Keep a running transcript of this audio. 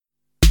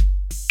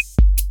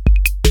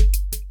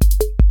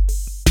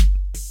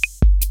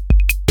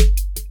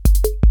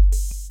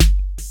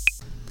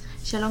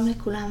שלום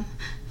לכולם.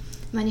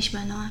 מה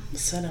נשמע, נועה?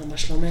 בסדר, מה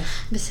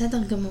שלומך? בסדר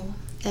גמור.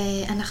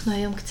 אנחנו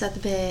היום קצת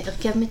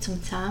בהרכב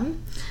מצומצם.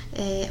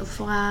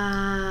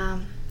 עופרה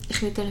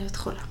החליטה להיות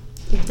חולה,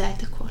 איבדה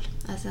את הכל.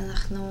 אז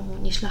אנחנו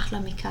נשלח לה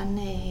מכאן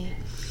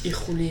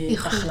איחולי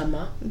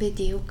החלמה.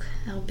 בדיוק,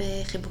 הרבה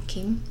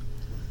חיבוקים.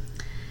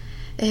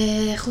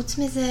 חוץ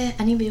מזה,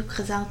 אני בדיוק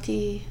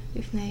חזרתי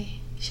לפני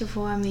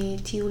שבוע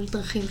מטיול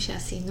דרכים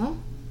שעשינו,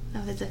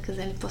 אבל זה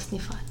כזה לפוסט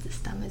נפרד, זה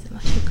סתם איזה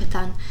משהו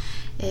קטן.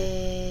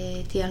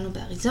 טיילנו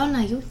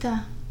באריזונה, יוטה,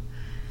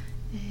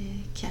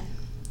 כן,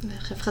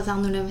 ועכשיו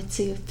חזרנו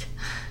למציאות.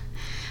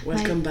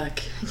 Welcome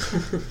back.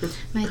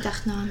 מה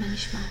איתך, נועה? מה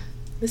נשמע?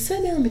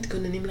 בסדר,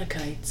 מתכוננים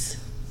לקיץ.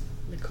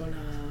 לכל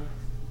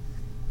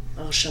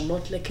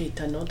ההרשמות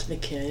לקייטנות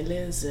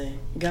וכאלה, זה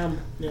גם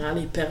נראה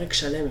לי פרק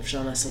שלם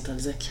אפשר לעשות על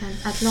זה.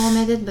 כן, את לא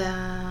עומדת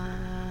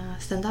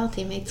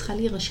בסטנדרטים, היא צריכה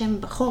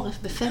להירשם בחורף,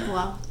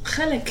 בפברואר.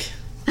 חלק,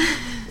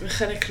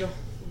 וחלק לא.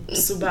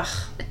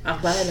 מסובך.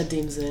 4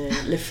 ילדים,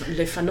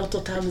 לפנות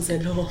אותם זה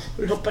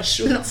לא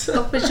פשוט.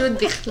 לא פשוט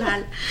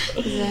בכלל,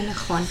 זה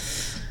נכון.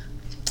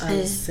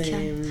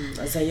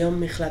 אז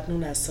היום החלטנו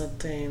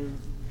לעשות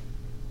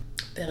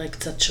פרק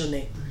קצת שונה.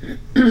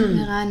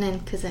 מרענן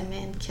כזה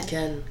מעין, כן.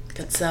 כן,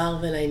 קצר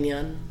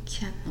ולעניין.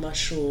 כן.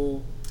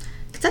 משהו...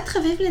 קצת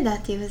חביב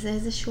לדעתי, וזה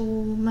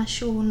איזשהו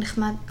משהו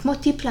נחמד, כמו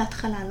טיפ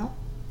להתחלה, לא?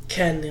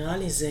 כן, נראה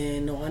לי זה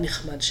נורא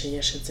נחמד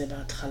שיש את זה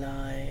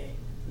בהתחלה,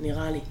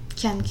 נראה לי.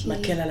 כן, כי...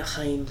 מקל על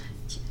החיים.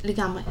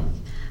 לגמרי.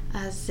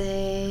 אז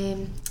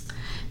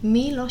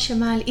מי לא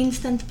שמע על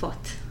אינסטנט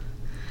פוט?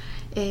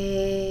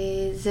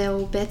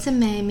 זהו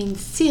בעצם מין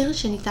סיר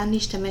שניתן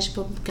להשתמש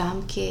בו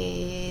גם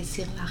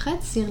כסיר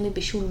לחץ, סיר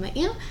לבישול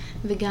מהיר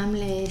וגם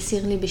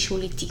לסיר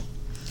לבישול איטי.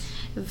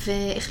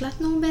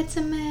 והחלטנו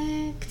בעצם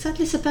קצת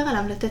לספר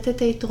עליו, לתת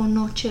את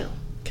היתרונות שלו.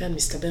 כן,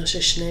 מסתבר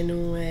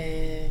ששנינו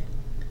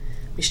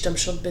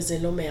משתמשות בזה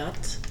לא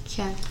מעט.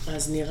 כן.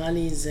 אז נראה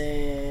לי זה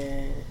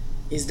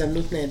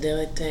הזדמנות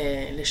נהדרת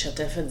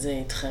לשתף את זה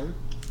איתכם.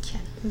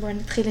 כן, בואו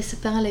נתחיל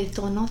לספר על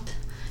היתרונות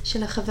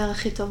של החבר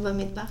הכי טוב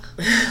במטבח.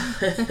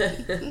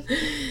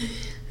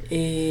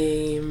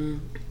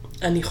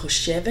 אני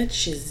חושבת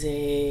שזה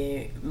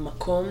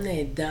מקום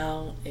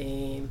נהדר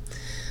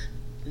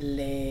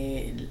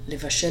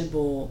לבשל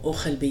בו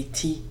אוכל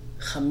ביתי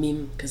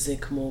חמים, כזה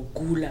כמו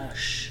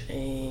גולש,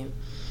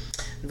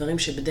 דברים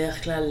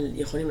שבדרך כלל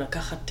יכולים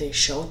לקחת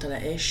שעות על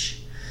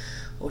האש,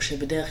 או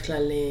שבדרך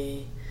כלל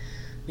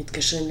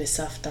מתקשרים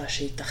לסבתא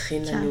שהיא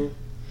תכין לנו.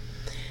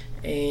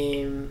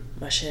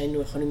 מה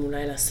שהיינו יכולים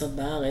אולי לעשות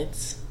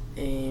בארץ,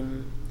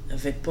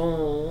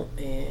 ופה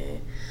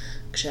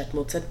כשאת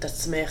מוצאת את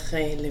עצמך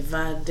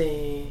לבד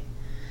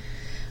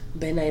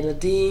בין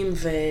הילדים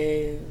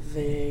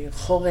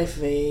וחורף,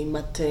 ואם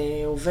את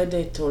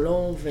עובדת או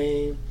לא,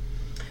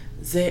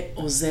 וזה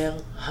עוזר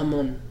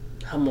המון,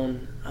 המון.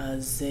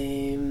 אז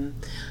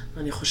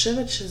אני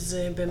חושבת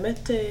שזה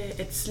באמת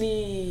אצלי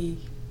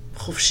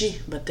חופשי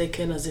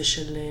בתקן הזה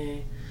של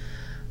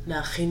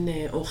להכין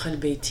אוכל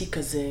ביתי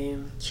כזה.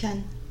 כן.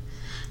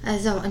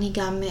 אז זהו, אני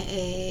גם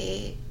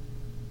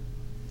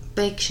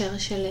בהקשר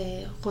של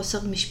חוסר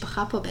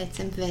משפחה פה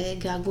בעצם,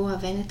 וגעגוע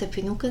ואין את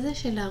הפינוק הזה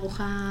של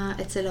הארוחה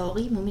אצל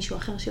ההורים, או מישהו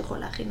אחר שיכול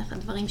להכין לך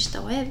דברים שאתה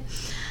אוהב.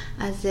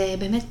 אז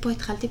באמת פה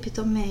התחלתי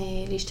פתאום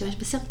להשתמש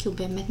בסיר, כי הוא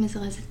באמת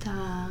מזרז את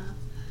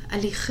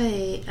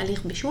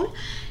הליך בישול,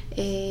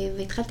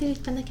 והתחלתי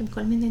להתפנק עם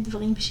כל מיני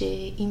דברים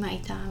שאמא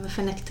הייתה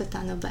מפנקת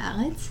אותנו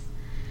בארץ.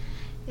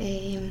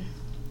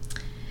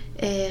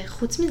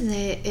 חוץ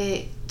מזה,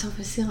 טוב,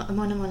 סיר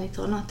המון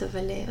יתרונות,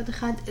 אבל עוד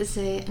אחד,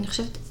 זה, אני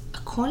חושבת,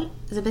 הכל,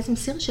 זה בעצם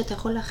סיר שאתה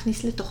יכול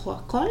להכניס לתוכו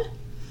הכל.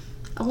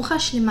 ארוחה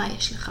שלמה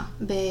יש לך,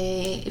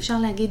 אפשר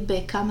להגיד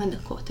בכמה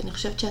דקות. אני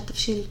חושבת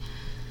שהתבשיל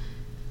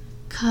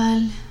קל,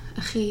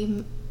 הכי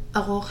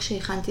ארוך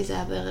שהכנתי זה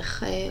היה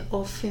בערך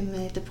עוף עם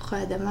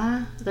תפוחי אדמה,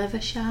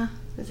 15 שעה,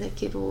 וזה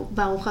כאילו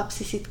בארוחה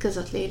בסיסית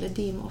כזאת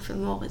לילדים, עוף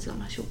עם אורז או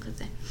משהו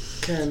כזה.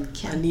 כן.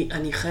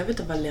 אני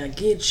חייבת אבל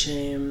להגיד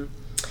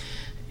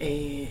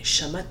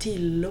שמעתי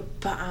לא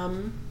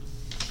פעם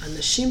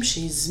אנשים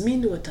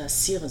שהזמינו את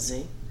הסיר הזה,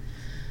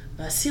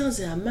 והסיר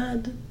הזה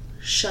עמד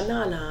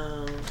שנה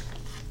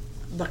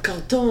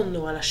בקרטון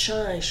או על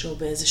השיש או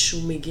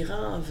באיזשהו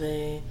מגירה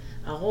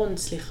וארון,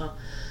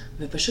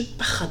 ופשוט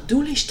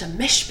פחדו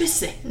להשתמש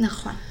בזה.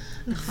 נכון.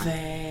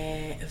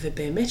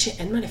 ובאמת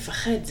שאין מה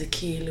לפחד, זה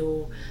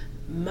כאילו,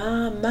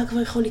 מה כבר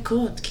יכול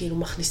לקרות? כאילו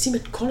מכניסים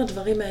את כל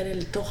הדברים האלה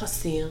לתוך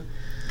הסיר.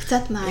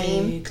 קצת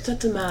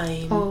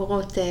מים. או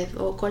רוטב,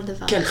 או כל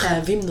דבר. כן,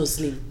 חייבים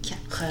נוזלים. כן.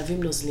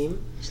 חייבים נוזלים.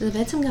 שזה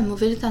בעצם גם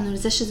מוביל אותנו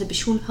לזה שזה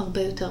בישול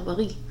הרבה יותר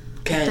בריא.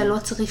 כן. אתה לא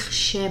צריך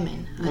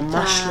שמן.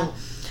 ממש לא.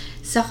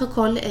 סך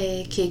הכל,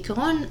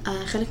 כעיקרון,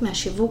 חלק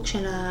מהשיווק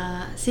של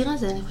הסיר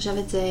הזה, אני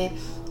חושבת, זה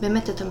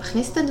באמת, אתה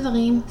מכניס את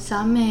הדברים,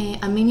 שם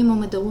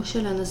המינימום הדרוש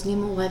של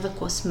הנוזלים הוא 1/4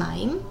 כוס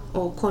מים,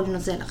 או כל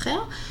נוזל אחר,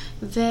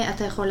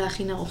 ואתה יכול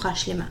להכין ארוחה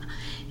שלמה.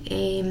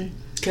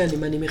 כן,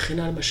 אם אני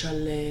מכינה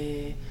למשל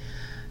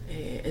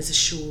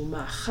איזשהו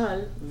מאכל,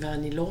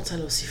 ואני לא רוצה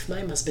להוסיף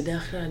מים, אז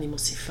בדרך כלל אני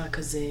מוסיפה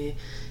כזה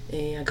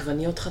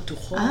עגבניות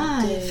חתוכות.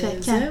 יפה,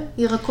 כן.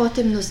 ירקות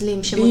הם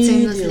נוזלים,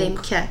 שמוצאים נוזלים,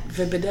 כן.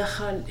 ובדרך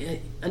כלל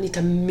אני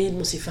תמיד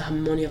מוסיפה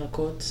המון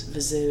ירקות,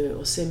 וזה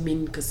עושה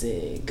מין כזה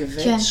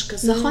גבש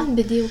כזה. נכון,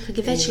 בדיוק,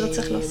 גבש לא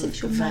צריך להוסיף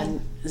שום מים.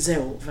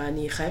 זהו,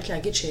 ואני חייבת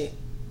להגיד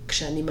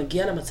שכשאני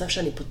מגיעה למצב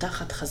שאני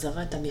פותחת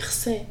חזרה את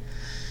המכסה,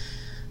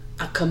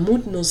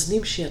 הכמות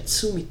נוזלים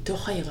שיצאו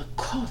מתוך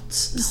הירקות,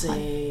 זה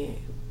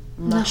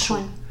משהו.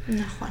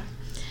 נכון.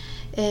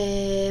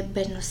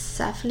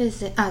 בנוסף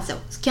לזה, זהו,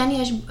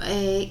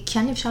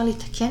 כן אפשר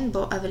לתקן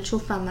בו, אבל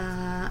שוב פעם,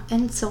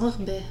 אין צורך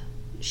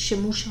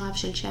בשימוש רב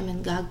של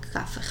שמן גג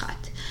כף אחד.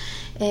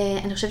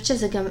 אני חושבת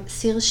שזה גם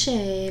סיר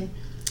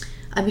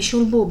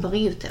שהבישול בו הוא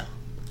בריא יותר.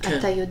 כן.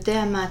 אתה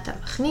יודע מה אתה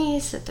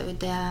מכניס, אתה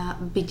יודע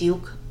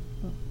בדיוק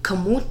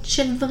כמות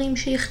של דברים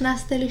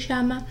שהכנסת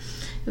לשם,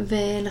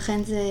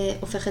 ולכן זה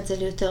הופך את זה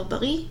ליותר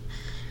בריא.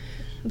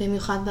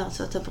 במיוחד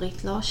בארצות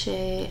הברית, לא?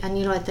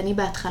 שאני לא יודעת, אני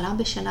בהתחלה,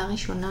 בשנה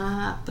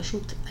ראשונה,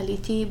 פשוט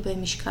עליתי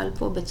במשקל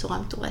פה בצורה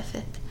מטורפת.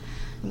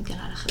 אני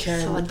מגלה לך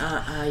כן, סוד.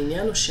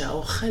 העניין הוא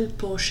שהאוכל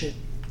פה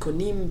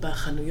שקונים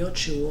בחנויות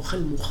שהוא אוכל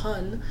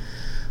מוכן,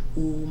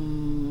 הוא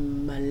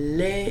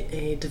מלא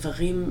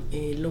דברים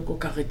לא כל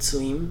כך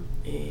רצויים,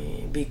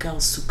 בעיקר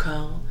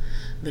סוכר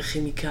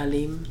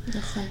וכימיקלים,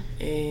 נכון.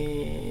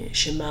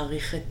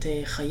 שמעריך את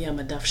חיי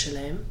המדף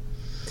שלהם.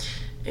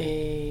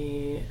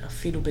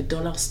 אפילו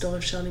בדולר סטור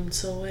אפשר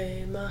למצוא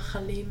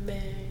מאכלים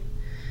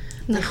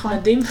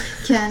נחמדים.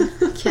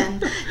 כן.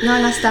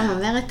 לא סתם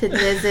אומרת את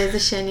זה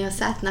שאני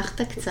עושה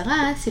אתנחתה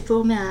קצרה,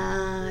 סיפור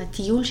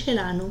מהטיול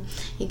שלנו.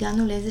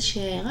 הגענו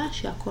לאיזושהי עיירה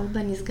שהכל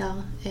בה נסגר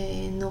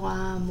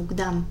נורא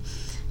מוקדם,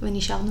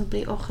 ונשארנו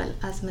בלי אוכל.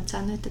 אז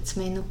מצאנו את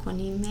עצמנו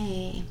קונים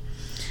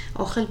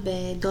אוכל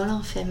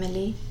בדולר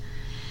פמילי.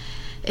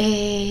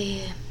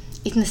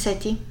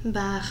 התנסיתי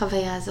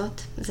בחוויה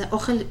הזאת. זה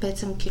אוכל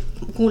בעצם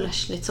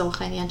גולש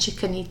לצורך העניין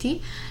שקניתי.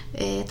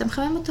 אתה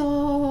מחמם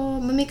אותו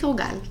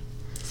במיקרוגל.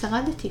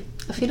 שרדתי.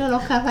 אפילו לא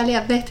כאבה לי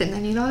הבטן.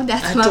 אני לא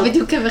יודעת מה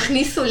בדיוק הם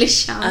הכניסו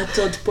לשם. את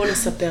עוד פה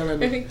לספר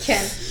לנו.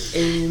 כן.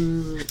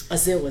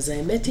 אז זהו, אז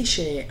האמת היא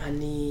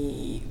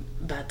שאני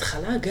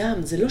בהתחלה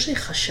גם, זה לא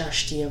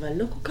שחששתי, אבל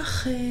לא כל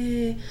כך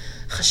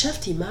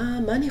חשבתי מה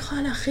אני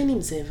יכולה להכין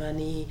עם זה,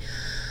 ואני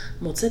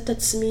מוצאת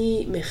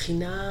עצמי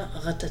מכינה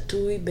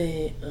רטטוי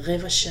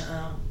ברבע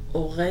שעה,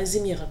 אורז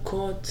עם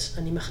ירקות,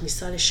 אני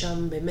מכניסה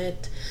לשם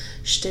באמת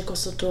 2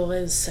 כוסות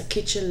אורז,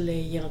 שקית של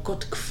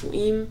ירקות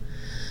קפואים,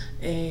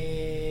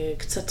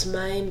 קצת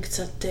מים,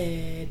 קצת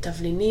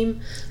תבלינים,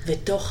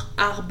 ותוך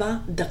 4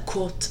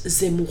 דקות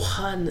זה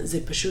מוכן, זה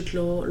פשוט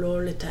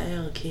לא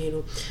לתאר,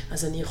 כאילו.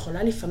 אז אני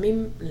יכולה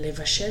לפעמים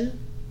לבשל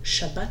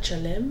שבת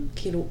שלם,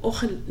 כאילו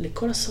אוכל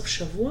לכל הסוף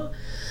שבוע,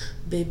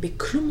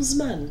 בכלום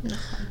זמן.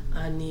 נכון.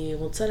 אני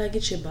רוצה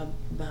להגיד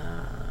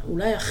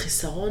שאולי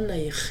החיסרון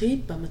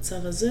היחיד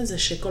במצב הזה, זה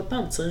שכל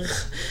פעם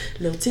צריך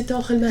להוציא את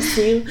האוכל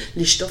מהסיר,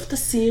 לשטוף את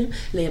הסיר,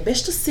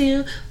 לייבש את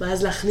הסיר,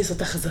 ואז להכניס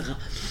אותה חזרה.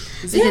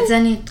 בגלל זה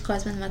אני כל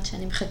הזמן אומרת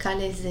שאני מחכה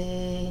לאיזה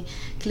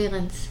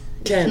קלירנס,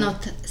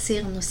 לקנות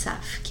סיר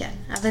נוסף, כן.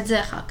 אבל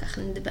זה אחר כך,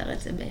 נדבר על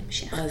זה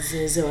בהמשך. אז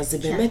זהו, אז זה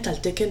באמת על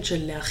תקן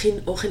של להכין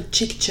אוכל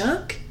צ'יק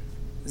צ'אק,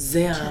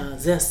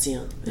 זה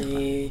הסיר.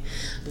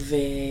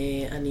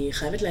 ואני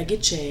חייבת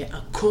להגיד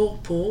שהקור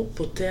פה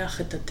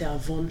פותח את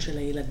התיאבון של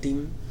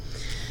הילדים.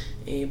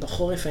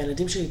 בחורף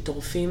הילדים שלי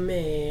טורפים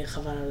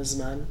חבל על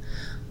הזמן.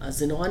 אז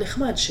זה נורא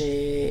נחמד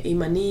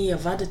שאם אני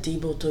עבדתי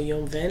באותו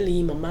יום ואין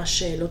לי,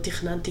 ממש לא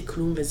תכננתי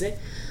כלום וזה,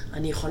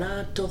 אני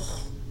יכולה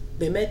תוך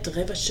באמת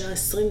רבע שעה,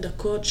 20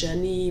 דקות,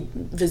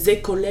 וזה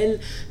כולל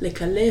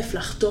לקלף,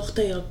 לחתוך את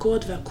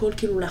הירקות והכל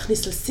כאילו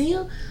להכניס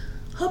לסיר,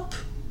 הופ,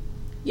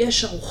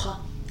 יש ארוחה.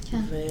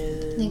 כן.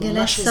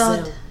 נגלה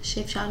סוד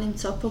שאפשר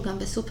למצוא פה גם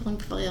בסופרים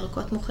כבר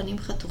ירקות מוכנים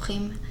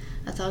חתוכים,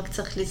 אתה רק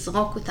צריך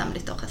לזרוק אותם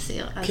לתוך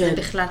הסיר, אז זה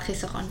בכלל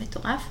חיסכון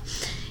מטורף.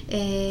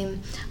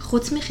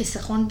 חוץ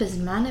מחיסכון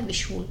בזמן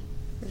הבישול,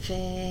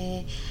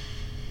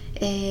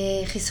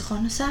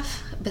 וחיסכון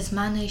נוסף,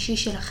 בזמן האישי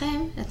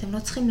שלכם, אתם לא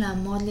צריכים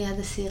לעמוד ליד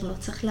הסיר, לא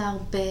צריך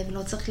להרבב,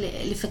 לא צריך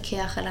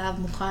לפקח עליו,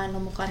 מוכן, לא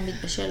מוכן,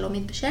 מתבשל, לא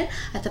מתבשל,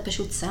 אתה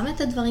פשוט שם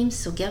את הדברים,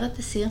 סוגר את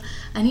הסיר.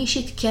 אני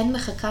אישית כן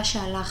מחכה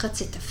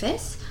שהלחץ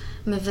יתפס,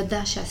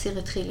 מוודא שהסיר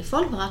התחיל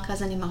לפעול, ורק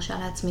אז אני מרשה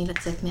לעצמי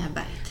לצאת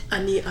מהבית.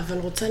 אני אבל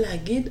רוצה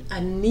להגיד,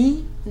 אני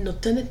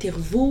נותנת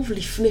ערבוב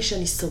לפני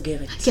שאני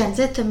סוגרת. כן,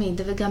 זה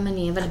תמיד, וגם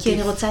אני, אבל כי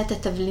אני רוצה את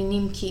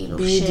התבלינים כאילו,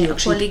 בדיוק,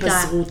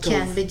 שהתפזרו טוב.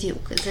 כן,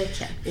 בדיוק, זה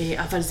כן.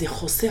 אבל זה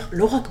חוסך,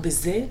 לא רק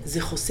בזה,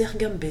 זה חוסך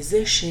גם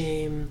בזה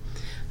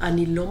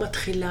שאני לא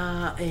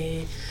מתחילה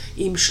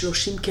עם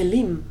 30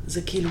 כלים,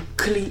 זה כאילו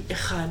כלי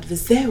אחד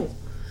וזהו.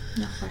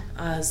 נכון.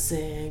 אז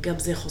גם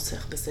זה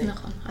חוסך בזה.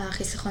 נכון,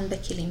 החיסכון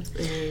בכלים.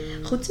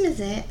 חוץ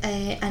מזה,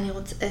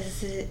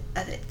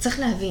 צריך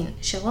להבין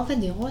שרוב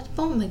הדירות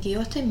פה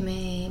מגיעות עם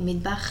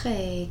מטבח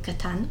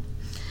קטן,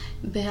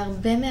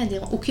 בהרבה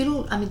מהדירות, הוא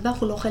כאילו, המטבח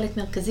הוא לא חלק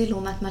מרכזי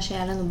לעומת מה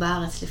שהיה לנו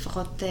בארץ,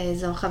 לפחות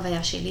זו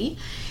החוויה שלי.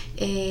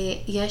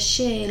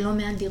 יש לא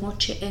מעט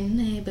דירות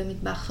שאין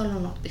במטבח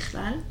חלונות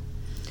בכלל,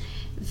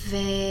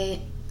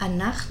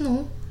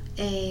 ואנחנו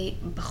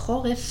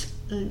בחורף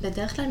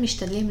בדרך כלל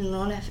משתדלים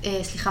לא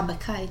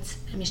בקיץ,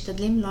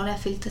 משתדלים לא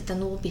להפעיל את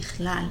התנור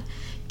בכלל,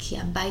 כי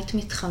הבית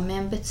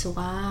מתחמם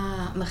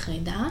בצורה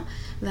מחרידה,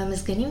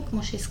 והמזגנים,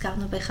 כמו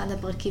שהזכרנו באחד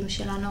הפרקים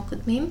שלנו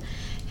הקודמים,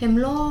 הם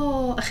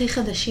לא הכי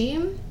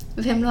חדשים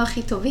והם לא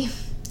הכי טובים.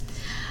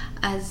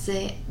 אז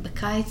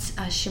בקיץ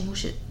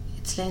השימוש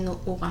אצלנו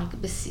הוא רק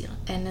בסיר.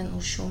 אין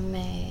לנו שום,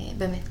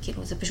 באמת,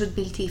 כאילו, זה פשוט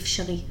בלתי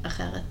אפשרי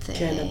אחרת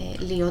כן,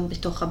 להיות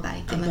בתוך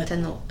הבית עם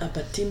התנור.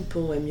 הבתים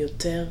פה הם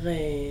יותר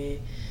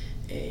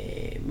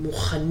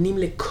מוכנים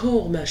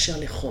לקור מאשר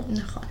לחום.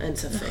 נכון. אין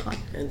ספק, נכון.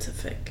 אין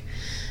ספק.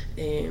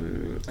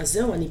 אז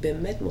זהו, אני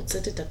באמת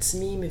מוצאת את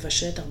עצמי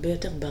מבשלת הרבה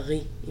יותר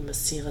בריא עם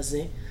הסיר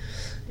הזה.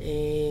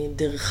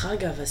 דרך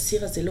אגב,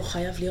 הסיר הזה לא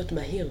חייב להיות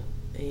מהיר.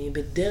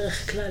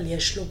 בדרך כלל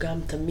יש לו גם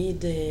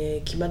תמיד,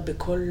 כמעט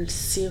בכל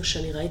סיר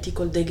שאני ראיתי,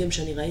 כל דגם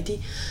שאני ראיתי,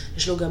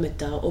 יש לו גם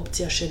את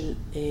האופציה של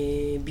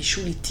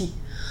בישול איטי.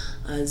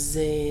 אז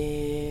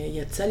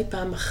יצא לי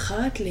פעם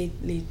אחת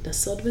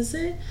להתנסות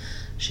בזה,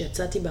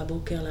 שיצאתי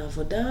בבוקר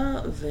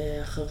לעבודה,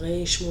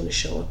 ואחרי 8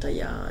 שעות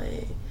היה...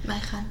 מה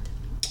אחד?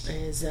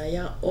 זה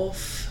היה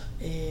עוף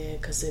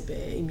כזה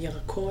עם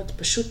ירקות,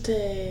 פשוט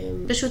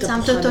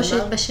שמת אותו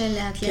שיתבשל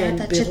לאט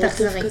לאט עד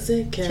שתחזרי.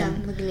 כזה, כן,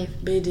 מגניב.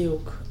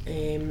 בדיוק.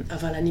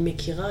 אבל אני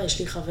מכירה, יש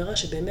לי חברה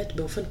שבאמת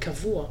באופן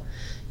קבוע,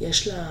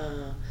 יש לה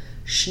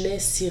 2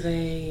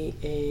 סירי,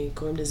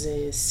 קוראים לזה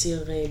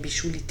סיר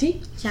בישול איטי,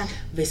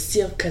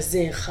 וסיר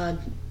כזה אחד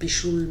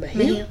בישול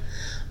מהיר,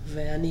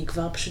 ואני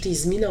כבר פשוט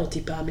הזמינה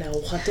אותי פעם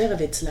לארוחת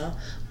ערב אצלה,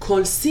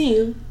 כל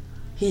סיר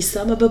היא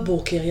שמה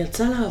בבוקר,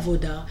 יצאה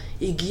לעבודה,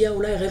 הגיעה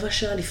אולי 15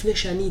 שעה לפני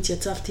שאני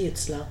התייצבתי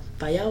אצלה,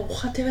 והיה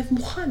ארוחת ערב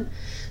מוכן.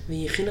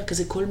 והיא הכינה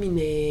כזה כל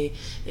מיני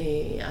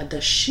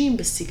עדשים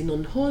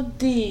בסגנון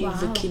הודי,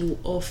 וואו. וכאילו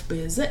עוף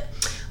בזה.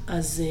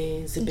 אז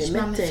זה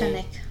באמת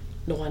מפנק.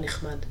 נורא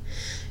נחמד.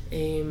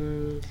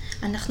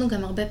 אנחנו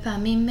גם הרבה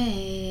פעמים,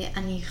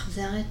 אני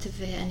חזרת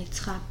ואני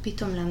צריכה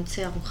פתאום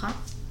להמציא ארוחה.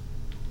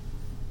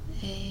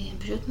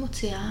 פשוט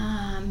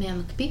מוציאה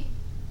מהמקפיא.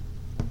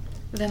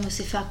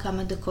 ומוסיפה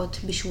כמה דקות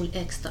בישול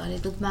אקסטרה.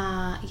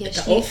 לדוגמה,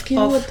 יש לי עוף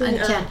כאילו?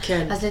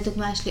 כן. אז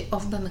לדוגמה, יש לי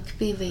עוף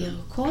במקפיא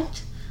וירקות,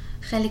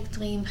 חלק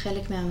טריים,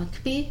 חלק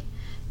מהמקפיא,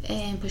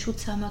 פשוט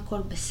שמה הכל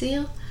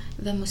בסיר,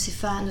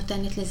 ומוסיפה,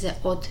 נותנת לזה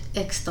עוד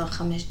אקסטרה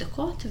 5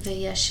 דקות,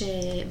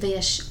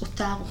 ויש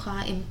אותה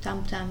ארוחה עם אותם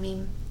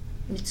טעמים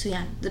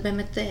מצוין. זה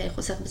באמת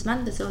חוסך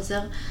בזמן, וזה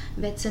עוזר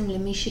בעצם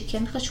למי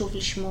שכן חשוב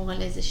לשמור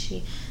על איזושהי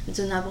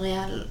תזונה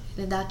בריאה,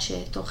 לדעת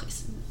שתוך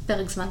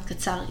פרק זמן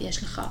קצר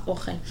יש לך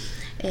אוכל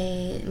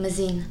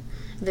מזין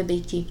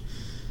וביתי.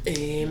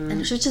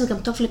 אני חושבת שזה גם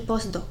טוב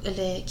לפוסט-דוק,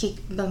 כי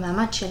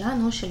במעמד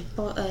שלנו, של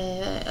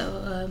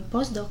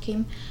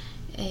פוסט-דוקים,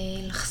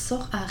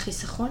 לחסוך,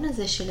 החיסכון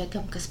הזה של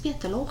גם כספי,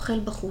 אתה לא אוכל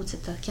בחוץ,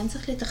 אתה כן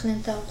צריך לתכנן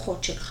את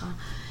הארוחות שלך,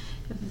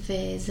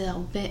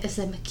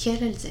 וזה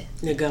מקל על זה.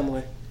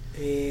 לגמרי.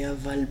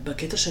 אבל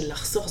בקטע של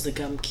לחסוך זה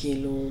גם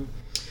כאילו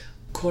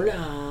כל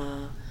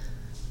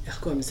איך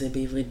קוראים לזה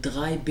בעברית?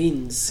 dry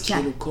beans, כן.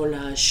 כאילו כל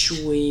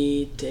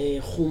השועית,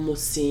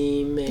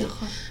 חומוסים,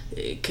 נכון.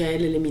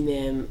 כאלה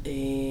למיניהם.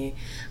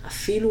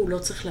 אפילו לא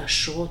צריך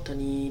להשרות,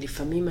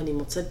 לפעמים אני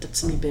מוצאת את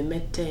עצמי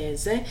באמת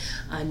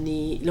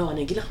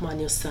אני אגיד לך מה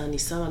אני עושה, אני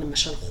שמה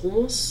למשל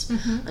חומוס,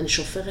 אני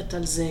שופרת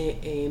על זה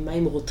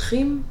מים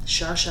רותחים,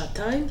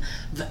 שעה-שעתיים,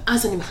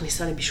 ואז אני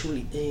מכניסה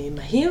לבישול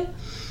מהיר,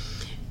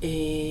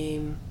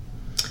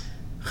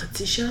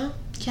 חצי שעה.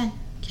 כן,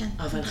 כן.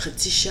 אבל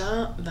חצי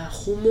שעה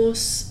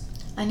והחומוס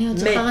אני עוד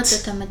זוכרת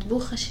את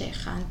המטבוחה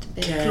שהכנת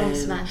בכלום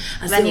זמן,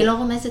 ואני לא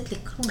רומזת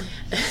לכלום.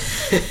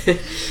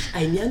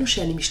 העניין הוא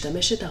שאני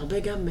משתמשת הרבה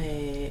גם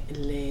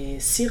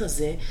לסיר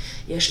הזה,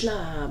 יש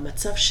לה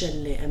מצב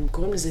של, הם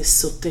קוראים לזה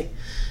סוטה,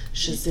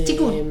 שזה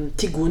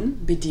טיגון,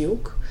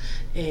 בדיוק,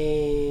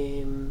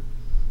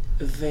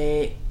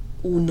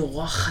 והוא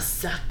נורא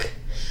חזק.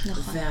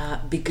 נכון.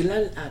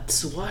 ובגלל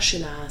הצורה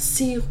של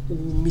הסיר הוא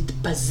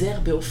מתפזר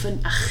באופן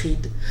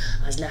אחיד,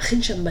 אז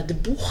להכין שם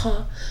מטבוחה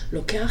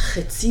לוקח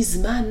חצי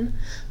זמן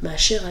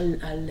מאשר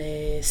על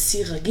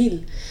סיר רגיל,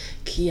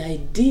 כי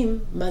העדים,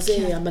 מה זה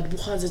כן.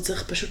 המטבוחה הזה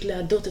צריך פשוט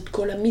להדות את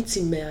כל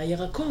המיצים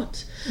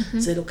מהירקות,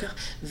 זה לוקח,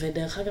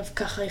 ודרך אגב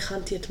ככה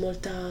הכנתי אתמול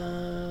את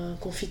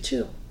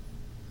הקונפיטור.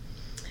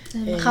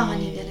 מחר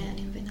אני אגלה,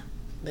 אני מבינה.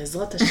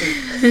 בעזרת השם.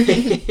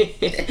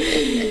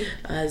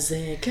 אז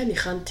כן,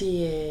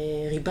 הכנתי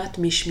ריבת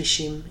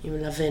מישמישים עם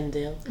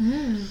לבנדר,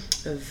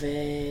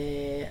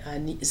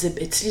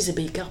 ואצלי זה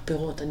בעיקר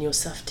פירות. אני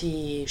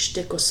הוספתי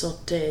 2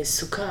 כוסות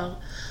סוכר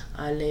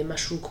על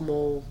משהו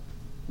כמו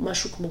 1.5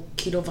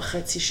 קילו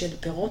של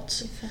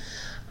פירות.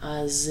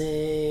 אז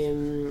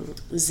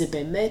זה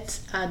באמת,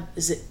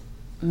 זה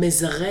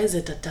מזרז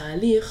את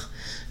התהליך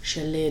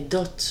של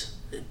דות.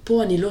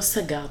 פה אני לא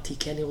סגרתי,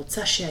 כי אני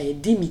רוצה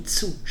שהעדים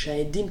ייצאו,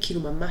 שהעדים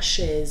כאילו ממש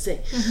זה.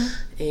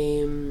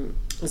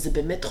 אז זה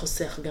באמת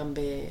חוסך גם,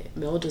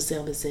 מאוד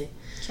עוזר בזה.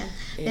 כן,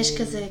 יש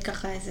כזה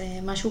ככה איזה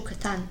משהו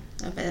קטן,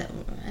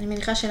 אני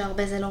מניחה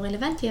שלהרבה זה לא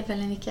רלוונטי, אבל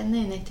אני כן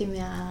נהניתי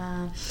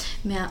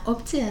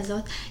מהאופציה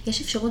הזאת.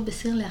 יש אפשרות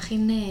בסיר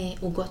להכין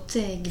עוגות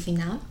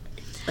גבינה.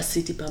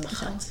 עשיתי פעם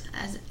אחת.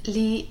 אז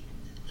לי,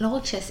 לא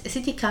רק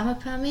שעשיתי כמה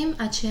פעמים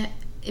עד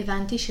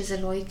הבנתי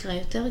שזה לא יקרה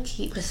יותר,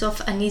 כי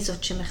בסוף אני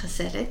זאת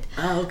שמחסלת.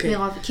 אוקיי.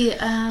 כי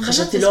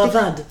חשבתי לא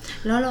עבד.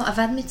 לא,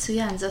 עבד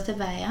מצוין, זאת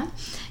הבעיה.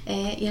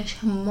 יש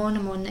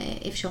המון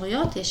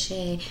אפשרויות, יש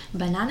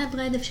בננה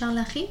ברד אפשר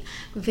להכין,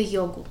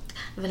 ויוגורט.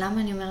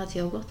 ולמה אני אומרת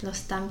יוגורט? לא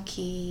סתם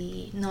כי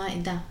נועה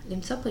עדה.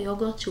 למצוא פה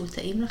יוגורט שהוא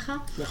טעים לך,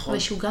 נכון.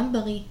 ושהוא גם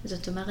בריא.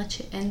 זאת אומרת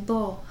שאין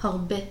בו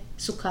הרבה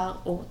סוכר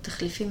או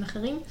תחליפים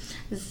אחרים.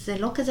 זה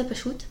לא כזה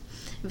פשוט.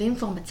 ואם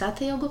כבר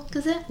מצאת יוגורט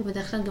כזה, הוא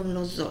בדרך כלל גם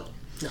לא זול.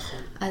 נכון.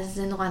 אז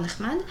זה נורא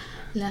נחמד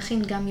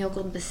להכין גם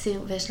יוגורט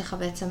בסיר, ויש לך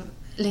בעצם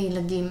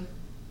לילדים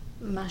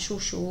משהו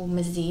שהוא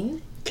מזין,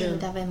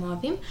 במידה והם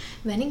אוהבים.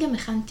 ואני גם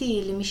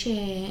הכנתי למי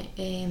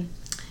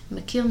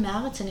שמכיר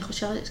מארץ, אני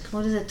חושבת,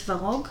 כמו לזה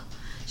תברוג,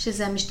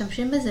 שזה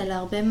משתמשים בזה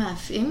להרבה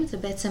מאפים, זה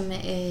בעצם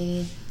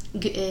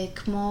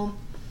כמו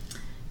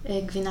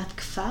גבינת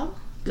כפר,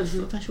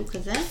 משהו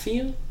כזה.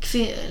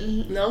 כפיר?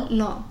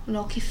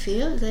 לא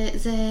כפיר,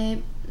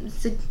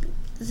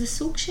 זה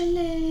סוג של,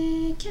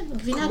 כן,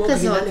 גבינה כזאת. כמו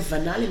גבינה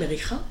לבנה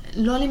למריחה?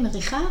 לא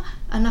למריחה,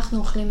 אנחנו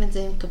אוכלים את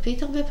זה עם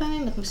כפית הרבה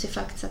פעמים, את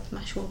מוסיפה קצת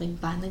משהו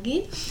ריבה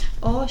נגיד,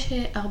 או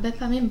שהרבה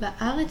פעמים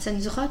בארץ,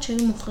 אני זוכרת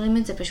שהיו מוכרים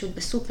את זה פשוט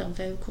בסופר,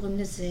 והיו קוראים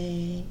לזה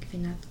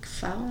גבינת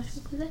כפר,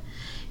 משהו כזה.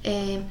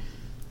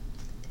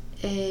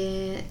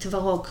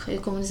 תברוג,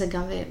 היו קוראים לזה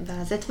גם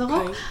בזה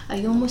תברוג,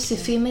 היו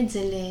מוסיפים את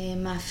זה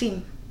למאפים.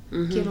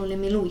 כאילו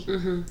למילוי.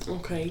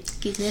 אוקיי.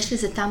 כי יש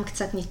לזה טעם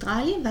קצת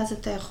ניטרלי, ואז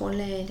אתה יכול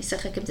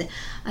לשחק עם זה.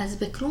 אז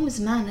בכלום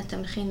זמן אתה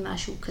מכין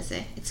משהו כזה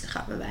אצלך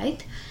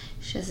בבית,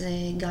 שזה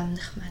גם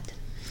נחמד.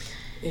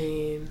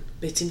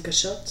 ביצים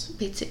קשות?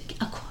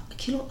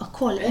 כאילו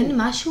הכל, אין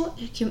משהו,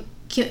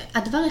 כי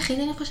הדבר היחיד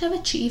אני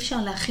חושבת שאי אפשר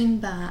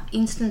להכין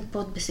באינסטנט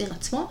פוט בסיר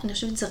עצמו, אני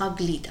חושבת זה רק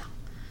גלידה.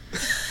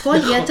 כל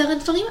יתר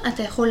הדברים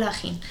אתה יכול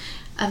להכין.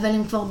 אבל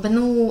הם כבר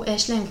בנו,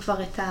 יש להם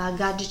כבר את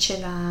הגאדג'ט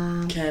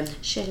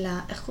של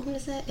איך קוראים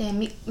לזה?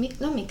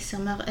 לא מיקסר,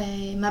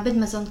 מעבד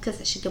מזון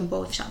כזה, שגם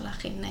בו אפשר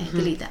להכין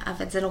גלידה,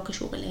 אבל זה לא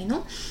קשור אלינו.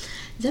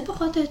 זה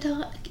פחות או יותר,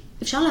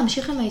 אפשר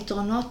להמשיך עם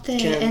היתרונות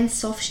אין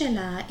סוף של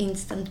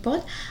האינסטנט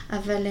פוט,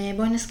 אבל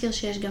בואי נזכיר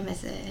שיש גם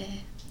איזה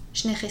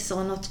שני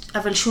חסרונות,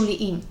 אבל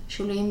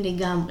שוליים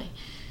לגמרי.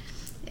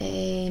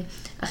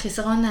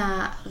 החיסרון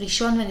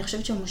הראשון, ואני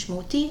חושבת שהוא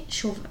משמעותי,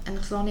 שוב,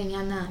 נחזור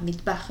לעניין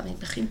המטבח,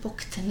 המטבחים פה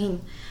קטנים,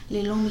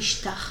 ללא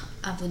משטח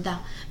עבודה,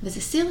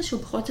 וזה סיר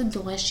שהוא בכל זאת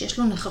דורש, יש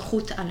לו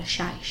נוכחות על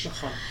השיש.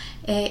 נכון.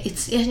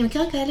 אני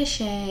מכיר כאלה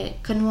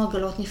שקנו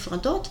עגלות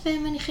נפרדות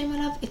והם מניחים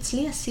עליו,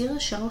 אצלי הסיר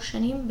 3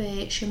 שנים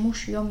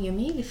בשימוש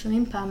יומיומי,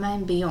 לפעמים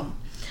פעמיים ביום.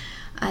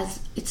 אז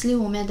אצלי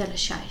הוא עומד על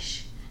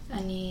השיש.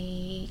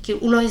 כאילו,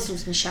 הוא לא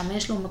יזוז משם,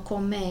 יש לו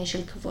מקום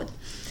של כבוד.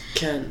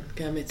 כן,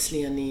 גם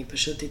אצלי אני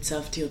פשוט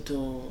הצבתי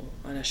אותו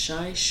על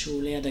השיש,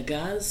 שהוא ליד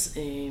הגז.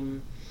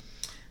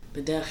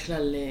 בדרך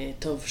כלל,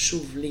 טוב,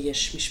 שוב, לי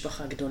יש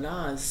משפחה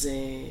גדולה, אז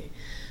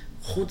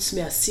חוץ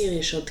מהסיר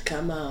יש עוד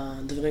כמה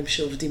דברים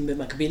שעובדים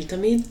במקביל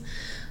תמיד.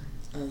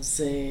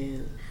 אז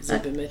זה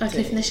באמת... רק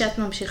לפני שאת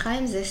ממשיכה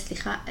עם זה,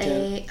 סליחה,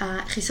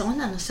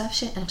 החיסרון הנוסף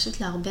שאני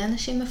חושבת להרבה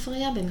אנשים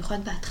מפריע,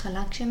 במיוחד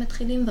בהתחלה כשהם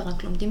מתחילים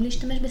ורק לומדים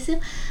להשתמש בסיר,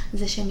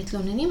 זה שהם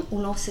מתלוננים,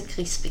 הוא לא עושה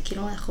קריספי,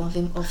 כאילו אנחנו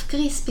אוהבים אוף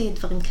קריספי,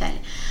 דברים כאלה.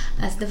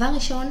 אז דבר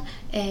ראשון,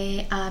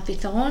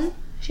 הפתרון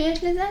שיש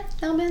לזה,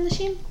 להרבה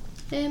אנשים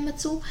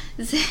מצאו,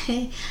 זה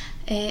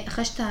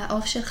אחרי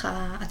שהעוף שלך,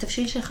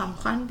 התבשיל שלך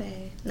מוכן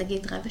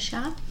בנגיד 15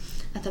 שעה,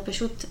 אתה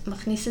פשוט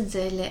מכניס את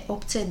זה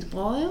לאופציית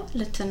ברויר,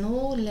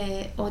 לתנור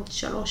לעוד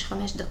 3-5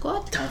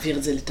 דקות. תעביר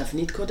את זה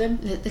לתבנית קודם?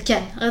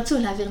 כן, רצו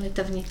להעביר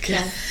לתבנית,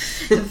 כן.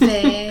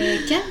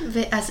 וכן,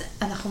 ואז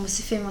אנחנו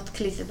מוסיפים עוד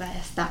כלי, זה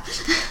בעיה סתם.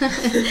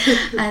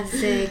 אז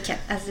כן,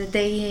 אז זה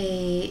די,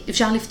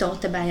 אפשר לפתור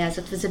את הבעיה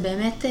הזאת, וזה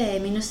באמת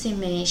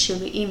מינוסים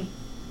שוליים.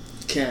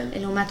 כן.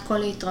 לעומת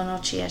כל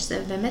היתרונות שיש,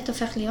 זה באמת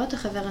הופך להיות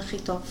החבר הכי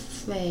טוב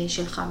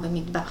שלך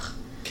במטבח.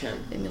 כן.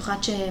 במיוחד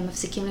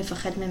שמפסיקים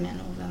לפחד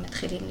ממנו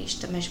ומתחילים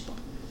להשתמש בו.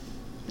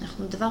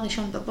 אנחנו דבר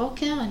ראשון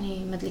בבוקר,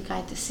 אני מדליקה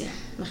את הסיר,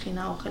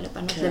 מכינה אוכל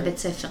לבנות לבית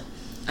ספר.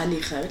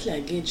 אני חייבת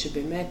להגיד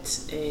שבאמת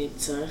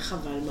צריך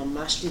אבל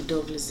ממש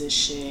לדאוג לזה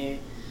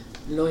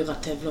שלא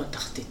ירטב לו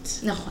התחתית.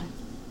 נכון.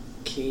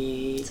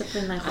 כי...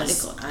 ספרים מה יכול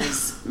לקרות.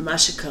 אז מה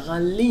שקרה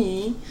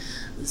לי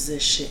זה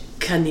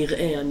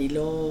שכנראה, אני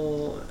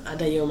לא,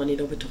 עד היום אני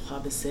לא בטוחה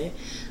בזה,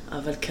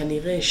 אבל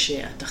כנראה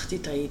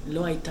שהתחתית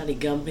לא הייתה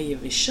לגמרי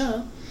יבשה,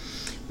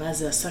 ואז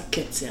זה עשה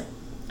קצר.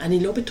 אני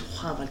לא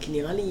בטוחה, אבל כי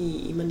נראה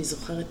לי, אם אני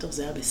זוכרת טוב,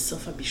 זה היה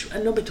בסוף הבישול.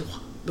 אני לא בטוחה.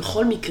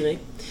 בכל מקרה...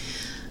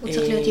 הוא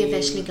צריך להיות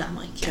יבש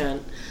לגמרי. כן.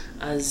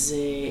 אז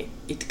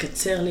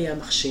התקצר לי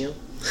המכשיר,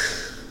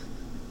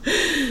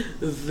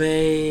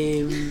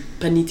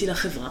 ופניתי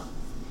לחברה,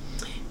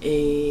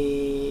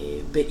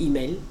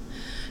 באימייל.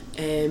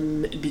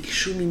 הם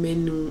ביקשו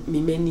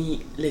ממני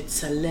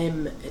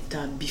לצלם את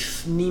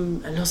הבפנים,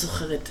 אני לא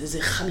זוכרת,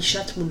 זה 5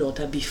 תמונות,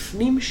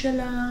 הבפנים של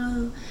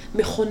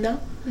המכונה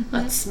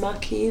עצמה,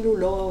 כאילו,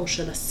 לא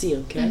של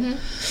הסיר, כן?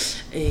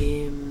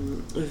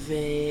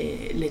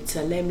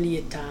 ולצלם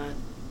לי את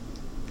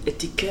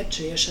האטיקט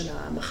שיש על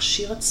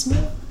המכשיר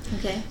עצמו,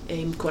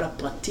 עם כל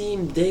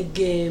הפרטים,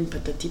 דגם,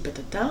 פטטי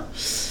פטטה,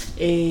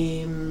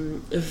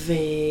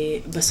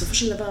 ובסופו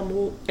של דבר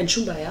אמרו, אין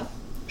שום בעיה,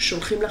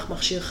 שולחים לך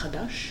מכשיר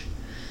חדש.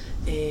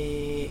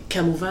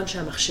 כמובן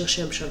שהמכשיר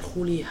שהם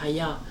שלחו לי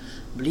היה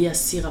בלי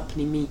הסיר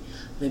הפנימי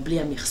ובלי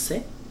המכסה.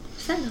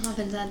 בסדר,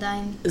 אבל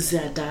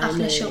זה עדיין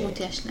אחלה שירות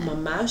יש להם.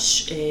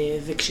 ממש,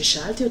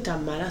 וכששאלתי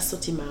אותם מה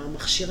לעשות עם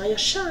המכשיר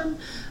הישן,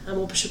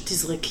 אמרו פשוט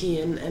תזרקי,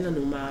 אין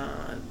לנו מה,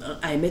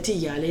 האמת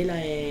היא יעלה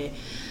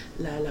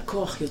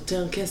ללקוח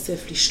יותר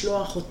כסף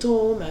לשלוח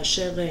אותו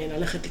מאשר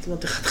ללכת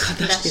לקנות אחד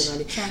חדש נראה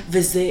לי.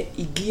 וזה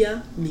הגיע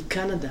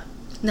מקנדה.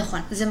 נכון,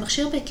 זה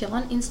מכשיר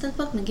בעיקרון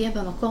אינסטנט מגיע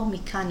במקור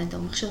מקנדה,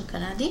 הוא מכשיר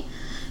קנדי,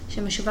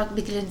 שמשווק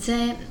בגלל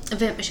זה,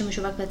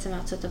 ושמשווק בעצם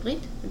מארצות הברית,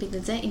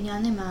 בגלל זה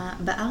עניין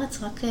בארץ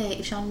רק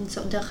אפשר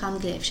למצוא, דרך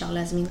אנגליה אפשר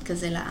להזמין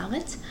כזה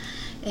לארץ,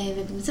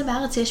 ובגלל זה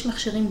בארץ יש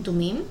מכשירים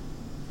דומים,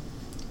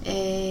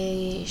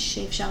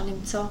 שאפשר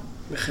למצוא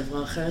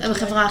בחברה אחרת?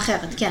 בחברה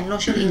אחרת, כן, לא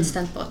של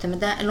אינסטנט פוט, הם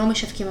לא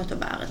משווקים אותו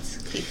בארץ,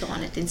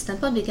 כעיקרון את אינסטנט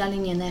פוט, בגלל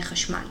ענייני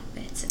חשמל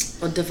בעצם.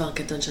 עוד דבר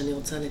קטן שאני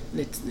רוצה,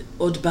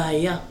 עוד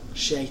בעיה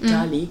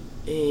שהייתה לי,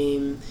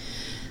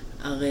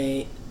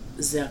 הרי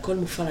זה הכל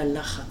מופעל על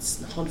לחץ,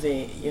 נכון?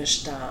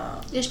 ויש את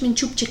יש מין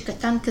צ'ופצ'יק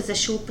קטן כזה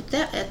שהוא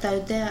פותר, אתה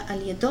יודע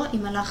על ידו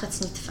אם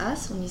הלחץ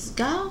נתפס, הוא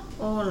נסגר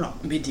או לא.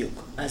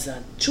 בדיוק. אז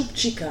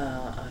הצ'ופצ'יק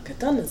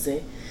הקטן הזה,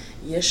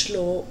 יש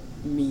לו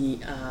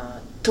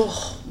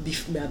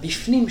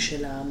מהבפנים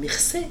של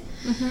המכסה,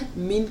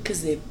 מין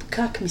כזה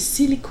פקק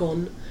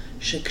מסיליקון,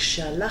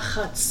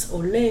 שכשהלחץ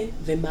עולה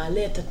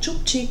ומעלה את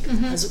הצ'ופצ'יק,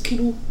 אז הוא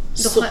כאילו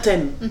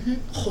סותם,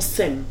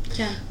 חוסם.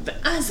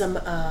 ואז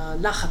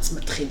הלחץ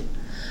מתחיל.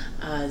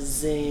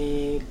 אז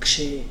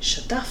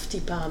כששטפתי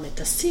פעם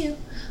את הסיר,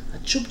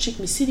 הצ'ופצ'יק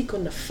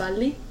מסיליקון נפל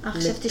לי לתוך...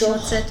 חשבתי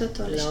שהוצאת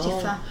אותו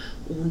לשטיפה. לא,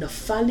 הוא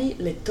נפל לי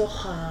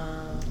לתוך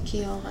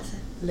הכיור הזה.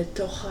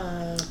 לתוך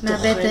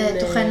מאבד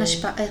תוכן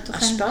אשפה,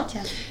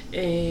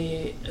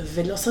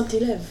 ולא שמתי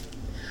לב.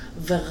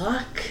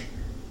 ורק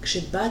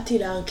כשבאתי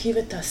להרכיב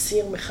את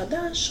הסיר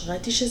מחדש,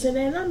 ראיתי שזה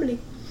נעלם לי.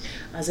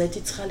 אז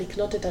הייתי צריכה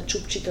לקנות את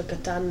הצ'ופצ'יק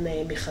הקטן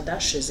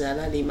מחדש, שזה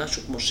עלה לי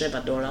משהו כמו $7,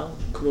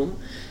 כלום,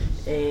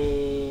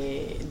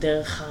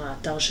 דרך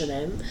האתר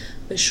שלהם,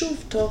 ושוב,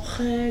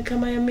 תוך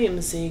כמה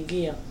ימים זה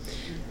הגיע.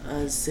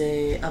 אז,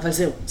 אבל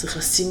זהו, צריך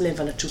לשים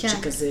לב על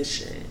הצ'ופצ'יק הזה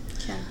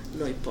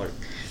שלא ייפול.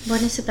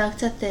 בואו נספר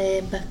קצת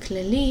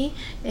בכללי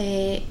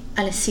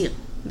על הסיר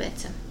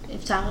בעצם.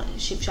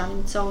 שאפשר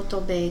למצוא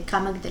אותו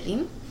בכמה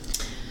גדלים.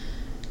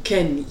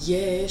 כן,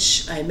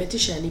 יש. האמת היא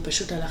שאני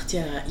פשוט הלכתי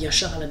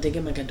ישר על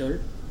הדגם הגדול.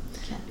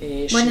 כן.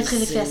 בואי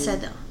נתחיל לפי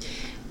הסדר.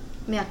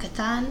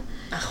 מהקטן?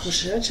 אני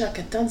חושבת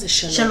שהקטן זה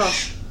 3.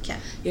 3, כן.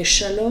 יש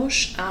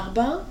 3,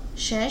 4,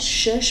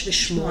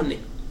 6 ו8.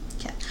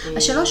 כן.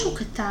 ה3 הוא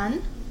קטן.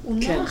 הוא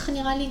נוח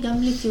נראה לי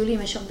גם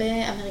לטיולים. יש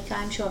הרבה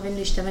אמריקאים שאוהבים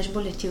להשתמש בו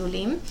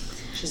לטיולים.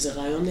 שזה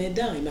רעיון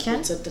נהדר, אם את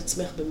מוצאת את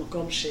עצמך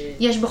במקום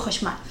יש בו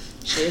חשמל.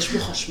 שיש בו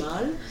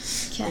חשמל,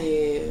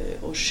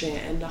 או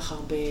שאין לך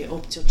הרבה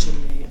אופציות של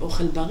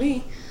אוכל בריא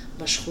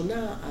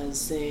בשכונה,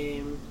 אז...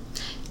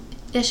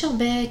 יש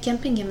הרבה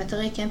קמפינגים,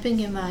 אתרי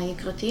קמפינגים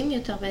היקרתיים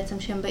יותר בעצם,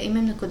 שהם באים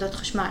עם נקודות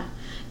חשמל.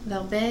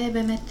 והרבה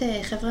באמת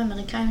חבר'ה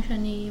אמריקאים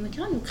שאני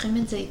מכירה, לוקחים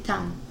את זה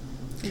איתם.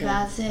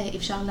 ואז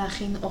אפשר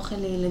להכין אוכל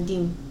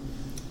לילדים.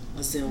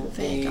 אז זהו.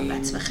 וגם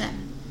לעצמכם.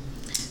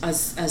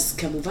 אז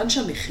כמובן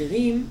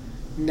שהמחירים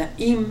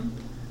נעים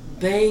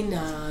בין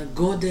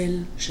הגודל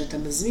שאתה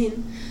מזמין,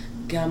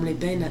 גם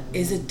לבין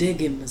איזה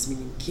דגם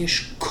מזמינים. כי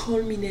יש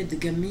כל מיני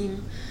דגמים.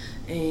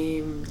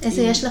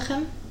 איזה יש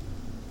לכם?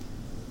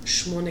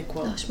 8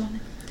 כבר. 8.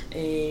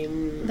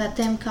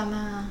 ואתם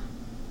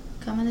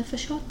כמה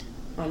נפשות?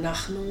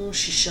 אנחנו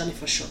 6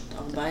 נפשות,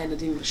 4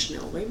 ילדים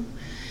ו2 הורים.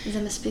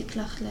 זה מספיק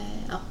לך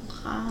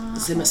לארוחה?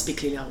 זה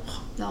מספיק לי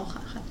לארוחה. לארוחה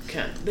אחת.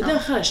 כן.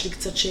 בדרך כלל יש לי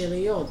קצת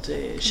שאריות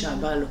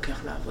שהבעל לוקח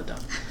לעבודה.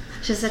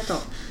 שזה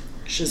טוב.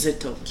 שזה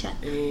טוב. כן.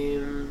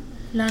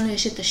 לנו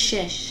יש את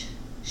 6,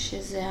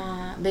 שזה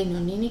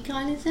הבינוני נקרא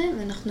לזה,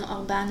 ואנחנו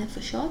 4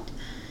 נפשות.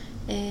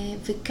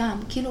 וגם,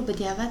 כאילו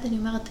בדיעבד אני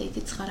אומרת,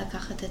 הייתי צריכה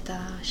לקחת את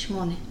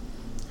 8.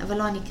 אבל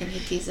לא אני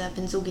קניתי, זה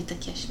הבן זוג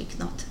התעקש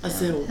לקנות. אז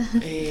זהו.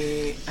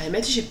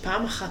 האמת היא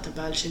שפעם אחת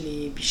הבעל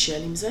שלי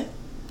בישל עם זה.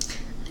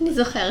 אני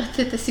זוכרת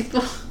את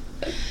הסיפור.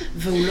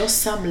 והוא לא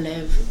שם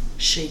לב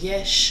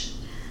שיש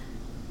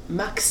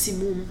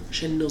מקסימום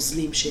של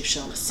נוזלים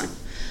שאפשר לשים.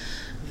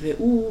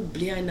 והוא,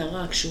 בלי עין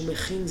הרע, כשהוא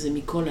מכין זה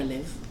מכל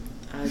הלב.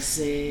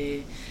 אז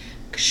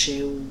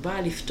כשהוא בא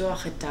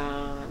לפתוח את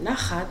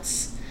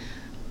הלחץ,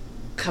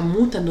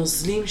 כמות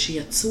הנוזלים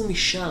שיצאו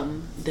משם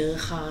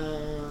דרך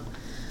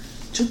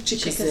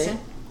הצ'ופצ'יק הזה,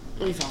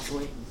 אוי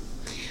ואבוי.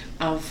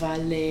 אבל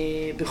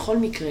בכל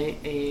מקרה,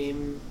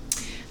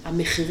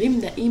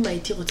 המחירים נעים,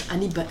 הייתי רוצה,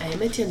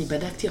 האמת היא, אני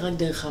בדקתי רק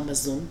דרך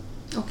אמזון,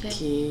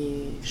 כי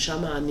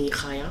שם אני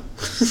חיה,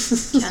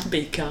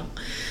 בעיקר.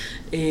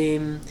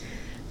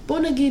 בוא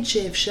נגיד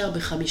שאפשר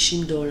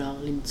 $50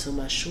 למצוא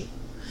משהו.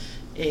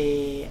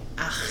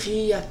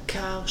 הכי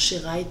יקר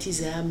שראיתי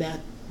זה היה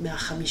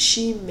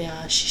 150,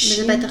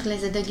 160. וזה בטח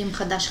לאיזה דגם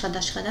חדש,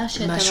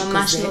 שאתם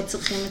ממש לא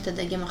צריכים את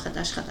הדגם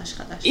החדש.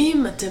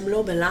 אם אתם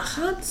לא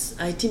בלחץ,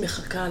 הייתי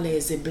מחכה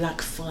לאיזה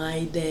בלאק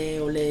פריידי,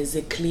 או לאיזה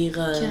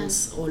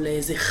קלירנס, או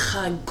לאיזה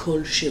חג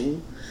כלשהו.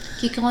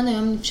 כעיקרון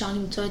היום אפשר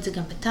למצוא את זה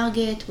גם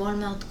בטארגט,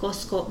 וולמרט,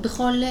 קוסקו,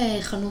 בכל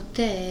חנות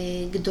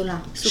גדולה,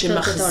 סופר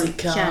גדול.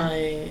 שמחזיקה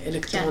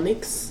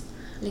אלקטרוניקס.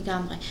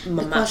 לגמרי.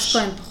 בקוסקו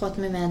הם פחות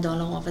 $100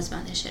 רוב הזמן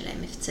יש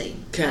אליהם מבצעים.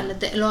 כן.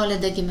 לא על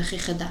הדגם הכי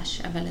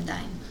חדש, אבל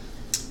עדיין.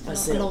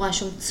 לא רואה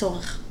שום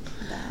צורך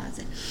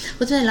בזה.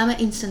 חוץ מזה, למה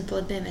אינסטנט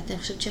פה באמת? אני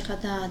חושבת שאחד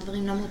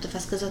הדברים למה הוא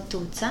תפס כזאת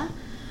תאוצה,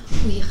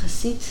 הוא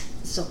יחסית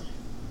זול.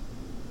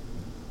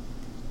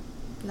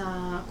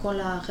 לכל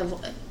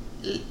החברות,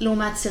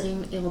 לעומת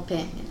סירים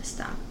אירופאים, מן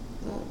הסתם.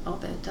 הוא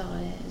הרבה יותר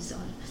זול.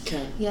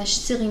 כן. יש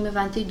סירים,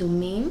 הבנתי,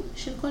 דומים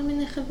של כל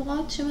מיני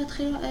חברות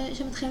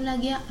שמתחילים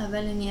להגיע,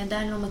 אבל אני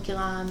עדיין לא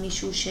מכירה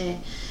מישהו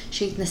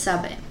שהתנסה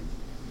בהם.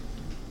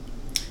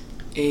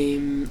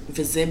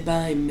 וזה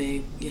בא עם,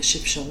 יש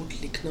אפשרות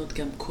לקנות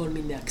גם כל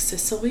מיני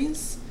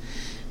אקססוריז,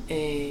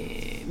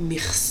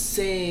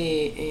 מכסה,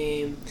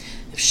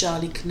 אפשר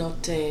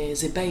לקנות,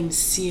 זה בא עם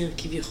סיר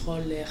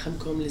כביכול, איך הם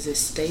קוראים לזה,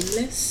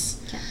 סטיינלס.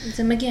 כן,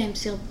 זה מגיע עם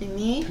סיר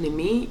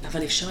פנימי.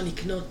 אבל אפשר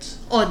לקנות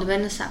עוד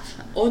בנוסף.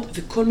 עוד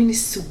וכל מיני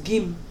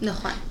סוגים.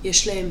 נכון.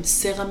 יש להם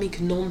סרמיק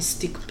נון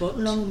סטיק פוט.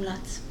 לא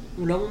מומלץ.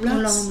 הוא לא מומלץ?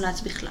 הוא לא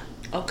מומלץ בכלל.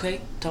 אוקיי,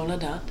 טוב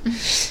לדעת.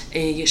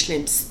 יש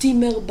להם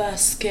סטימר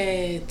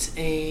בסקט.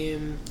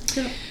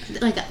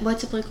 רגע, בואי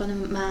תספרי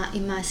קודם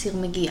עם מה הסיר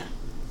מגיע.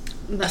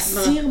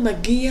 הסיר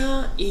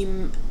מגיע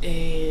עם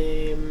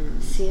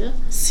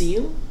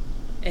סיר,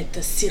 את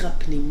הסיר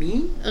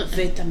הפנימי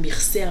ואת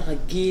המכסה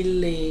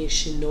הרגיל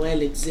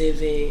שנועל את זה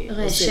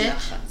ועושה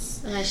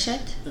לחץ.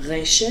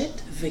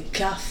 רשת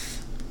וכף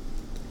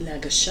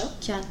להגשה.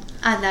 כן.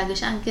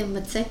 להגשה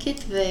כמצקת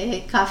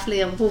וכף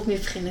לירבוב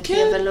מבחינתי,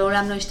 אבל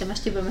לעולם לא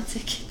השתמשתי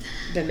במצקת.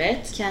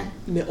 באמת? כן.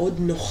 מאוד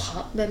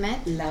נוחה. באמת?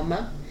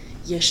 למה?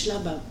 יש לה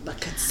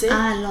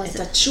בקצה את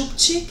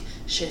הצ'ופצ'יק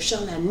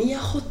שאפשר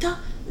להניח אותה,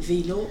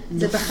 והיא לא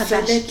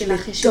נופלת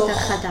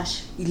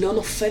היא לא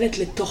נופלת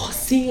לתוך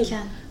הסיר,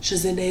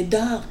 שזה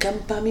נהדר. כמה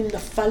פעמים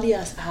נפל לי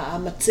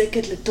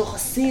המצקת לתוך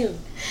הסיר.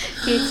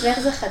 כי אצלך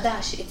זה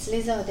חדש,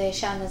 אצלי זה עוד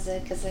ישן, אז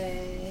כזה,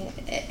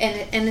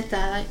 אין את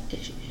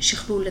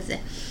השכלול הזה.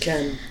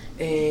 כן.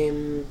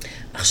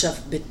 עכשיו,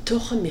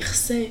 בתוך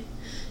המכסה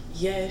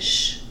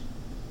יש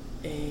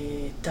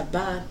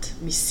טבעת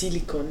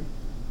מסיליקון.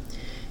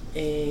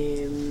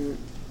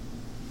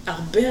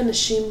 הרבה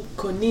אנשים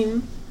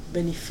קונים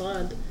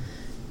בנפרד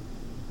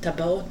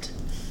טבעות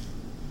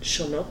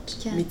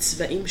שונות,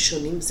 מצבעים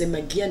שונים. זה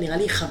מגיע, נראה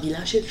לי,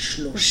 חבילה של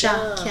 3.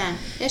 כן,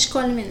 יש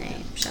כל מיני.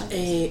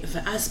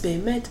 ואז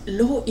באמת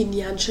לא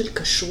עניין של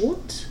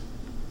כשרות,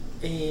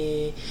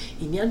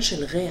 עניין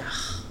של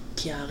ריח.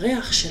 כי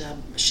הריח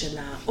של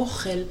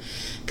האוכל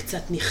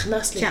קצת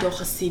נכנס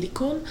לתוך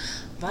הסיליקון,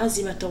 ואז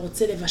אם אתה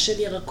רוצה לבשל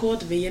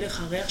ירקות ויהיה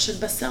לך ריח של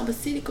בשר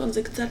בסיליקון,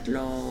 זה קצת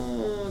לא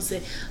זה.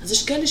 אז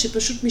יש כאלה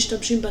שפשוט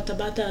משתמשים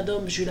בטבעת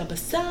האדום בשביל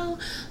הבשר,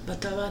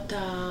 בטבעת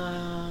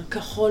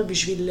הכחול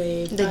בשביל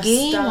פסטה.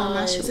 דגים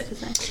או משהו כזה,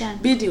 כן.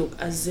 בדיוק,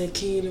 אז זה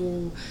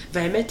כאילו,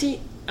 והאמת היא,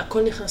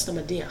 הכל נכנס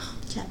למדיח.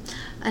 כן.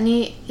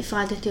 אני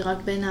הפרדתי רק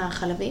בין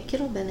החלבי,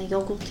 כאילו, בין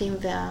היוגורטים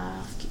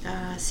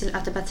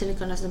הטבעת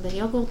סיליקון הזה בין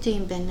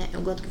יוגורטים, בין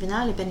עוגות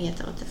גבינה לבין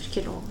יתר,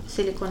 כאילו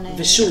סיליקון אחרת.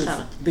 ושוב,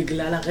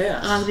 בגלל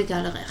הריח. רק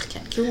בגלל הריח, כן.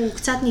 כי הוא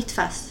קצת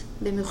נתפס,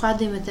 במיוחד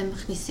אם אתם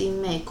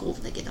מכניסים כרוב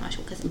נגיד או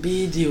משהו כזה.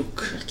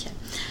 בדיוק. כן.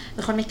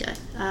 בכל מקרה,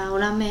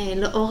 העולם,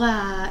 לאור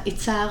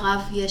ההיצע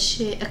הרב,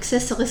 יש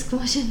אקססוריז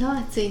כמו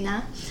שנועה ציינה,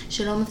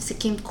 שלא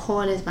מפסיקים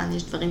כל הזמן,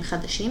 יש דברים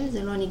חדשים,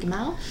 זה לא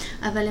נגמר,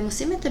 אבל הם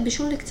עושים את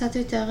הבישול לקצת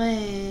יותר,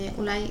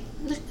 אולי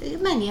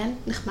מעניין,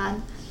 נחמד.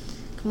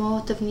 כמו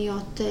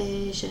תבניות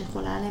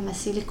שיכולה עליהם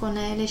הסיליקון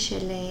האלה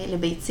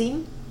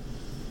לביצים,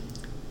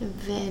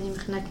 ואני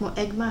מכינה כמו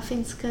אג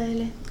מאפינס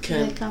כאלה,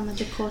 וכמה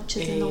דקות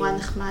שזה נורא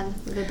נחמד,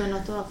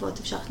 ובנות אוהבות,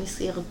 אפשר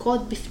להכניס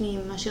ירקות בפנים,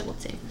 מה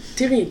שרוצים.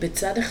 תראי,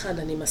 בצד אחד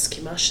אני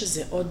מסכימה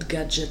שזה עוד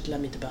גאדג'ט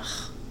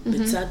למטבח.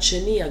 בצד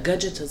שני,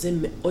 הגאדג'ט הזה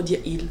מאוד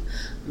יעיל,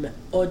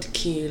 מאוד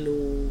כאילו,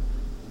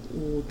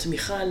 הוא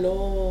תמיכה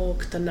לא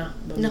קטנה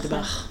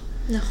במטבח.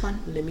 נכון.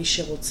 למי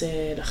שרוצה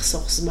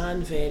לחסוך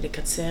זמן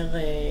ולקצר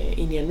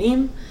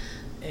עניינים,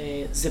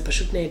 זה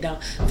פשוט נהדר.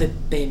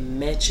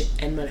 ובאמת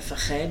שאין מה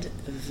לפחד,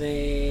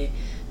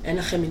 ואין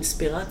לכם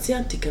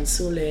אינספירציה,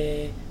 תיכנסו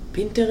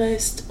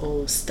לפינטרסט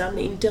או סתם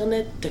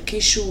אינטרנט,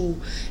 תקישו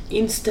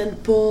אינסטנט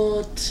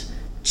פוט,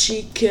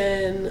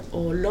 צ'יקן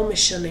או לא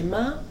משנה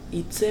מה,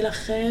 יצא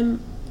לכם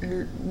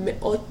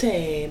מאות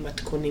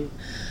מתכונים.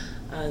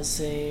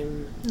 אז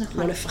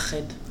נכון. לא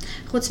לפחד.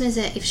 חוץ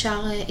מזה,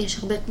 יש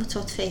הרבה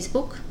קבוצות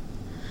פייסבוק,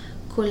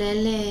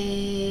 כולל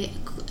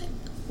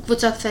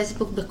קבוצות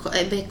פייסבוק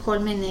בכל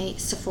מיני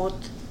שפות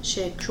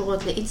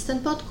שקשורות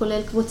לאינסטנט פוט,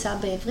 כולל קבוצה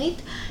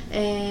בעברית,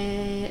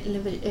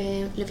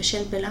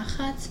 לבשל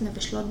בלחץ,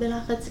 מבשלות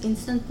בלחץ,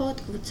 אינסטנט פוט,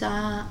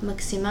 קבוצה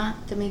מקסימה,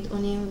 תמיד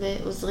עונים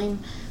ועוזרים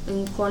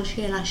עם כל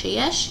שאלה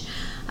שיש,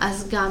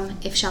 אז גם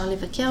אפשר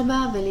לבקר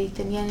בה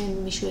ולהתעניין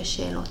אם מישהו יש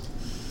שאלות.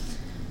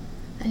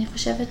 אני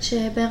חושבת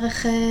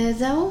שבערך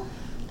זהו.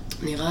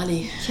 נראה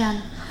לי. כן.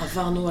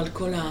 עברנו על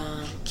כל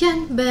כן,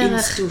 בערך.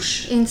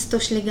 אינסטוש.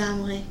 אינסטוש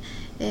לגמרי.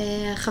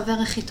 החבר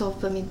הכי טוב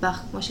במטבח,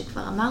 כמו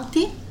שכבר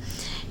אמרתי.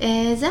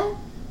 זהו.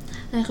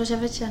 אני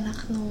חושבת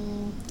שאנחנו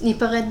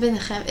ניפרד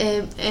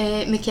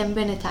מכם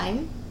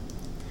בינתיים.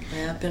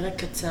 היה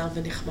פרק קצר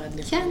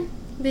ונחמד. כן,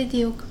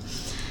 בדיוק.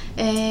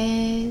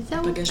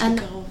 זהו.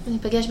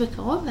 ניפגש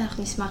בקרוב,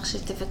 ואנחנו נשמח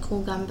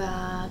שתבקרו גם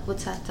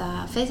בקבוצת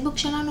הפייסבוק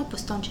שלנו,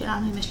 פוסטון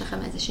שלנו, אם יש לכם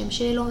איזשהם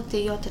שאלות,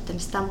 תהיות, אתם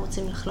סתם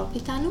רוצים לחלוק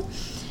איתנו.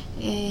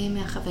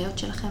 מהחוויות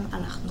שלכם,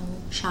 אנחנו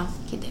שם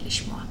כדי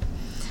לשמוע.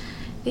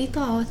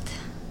 להתראות.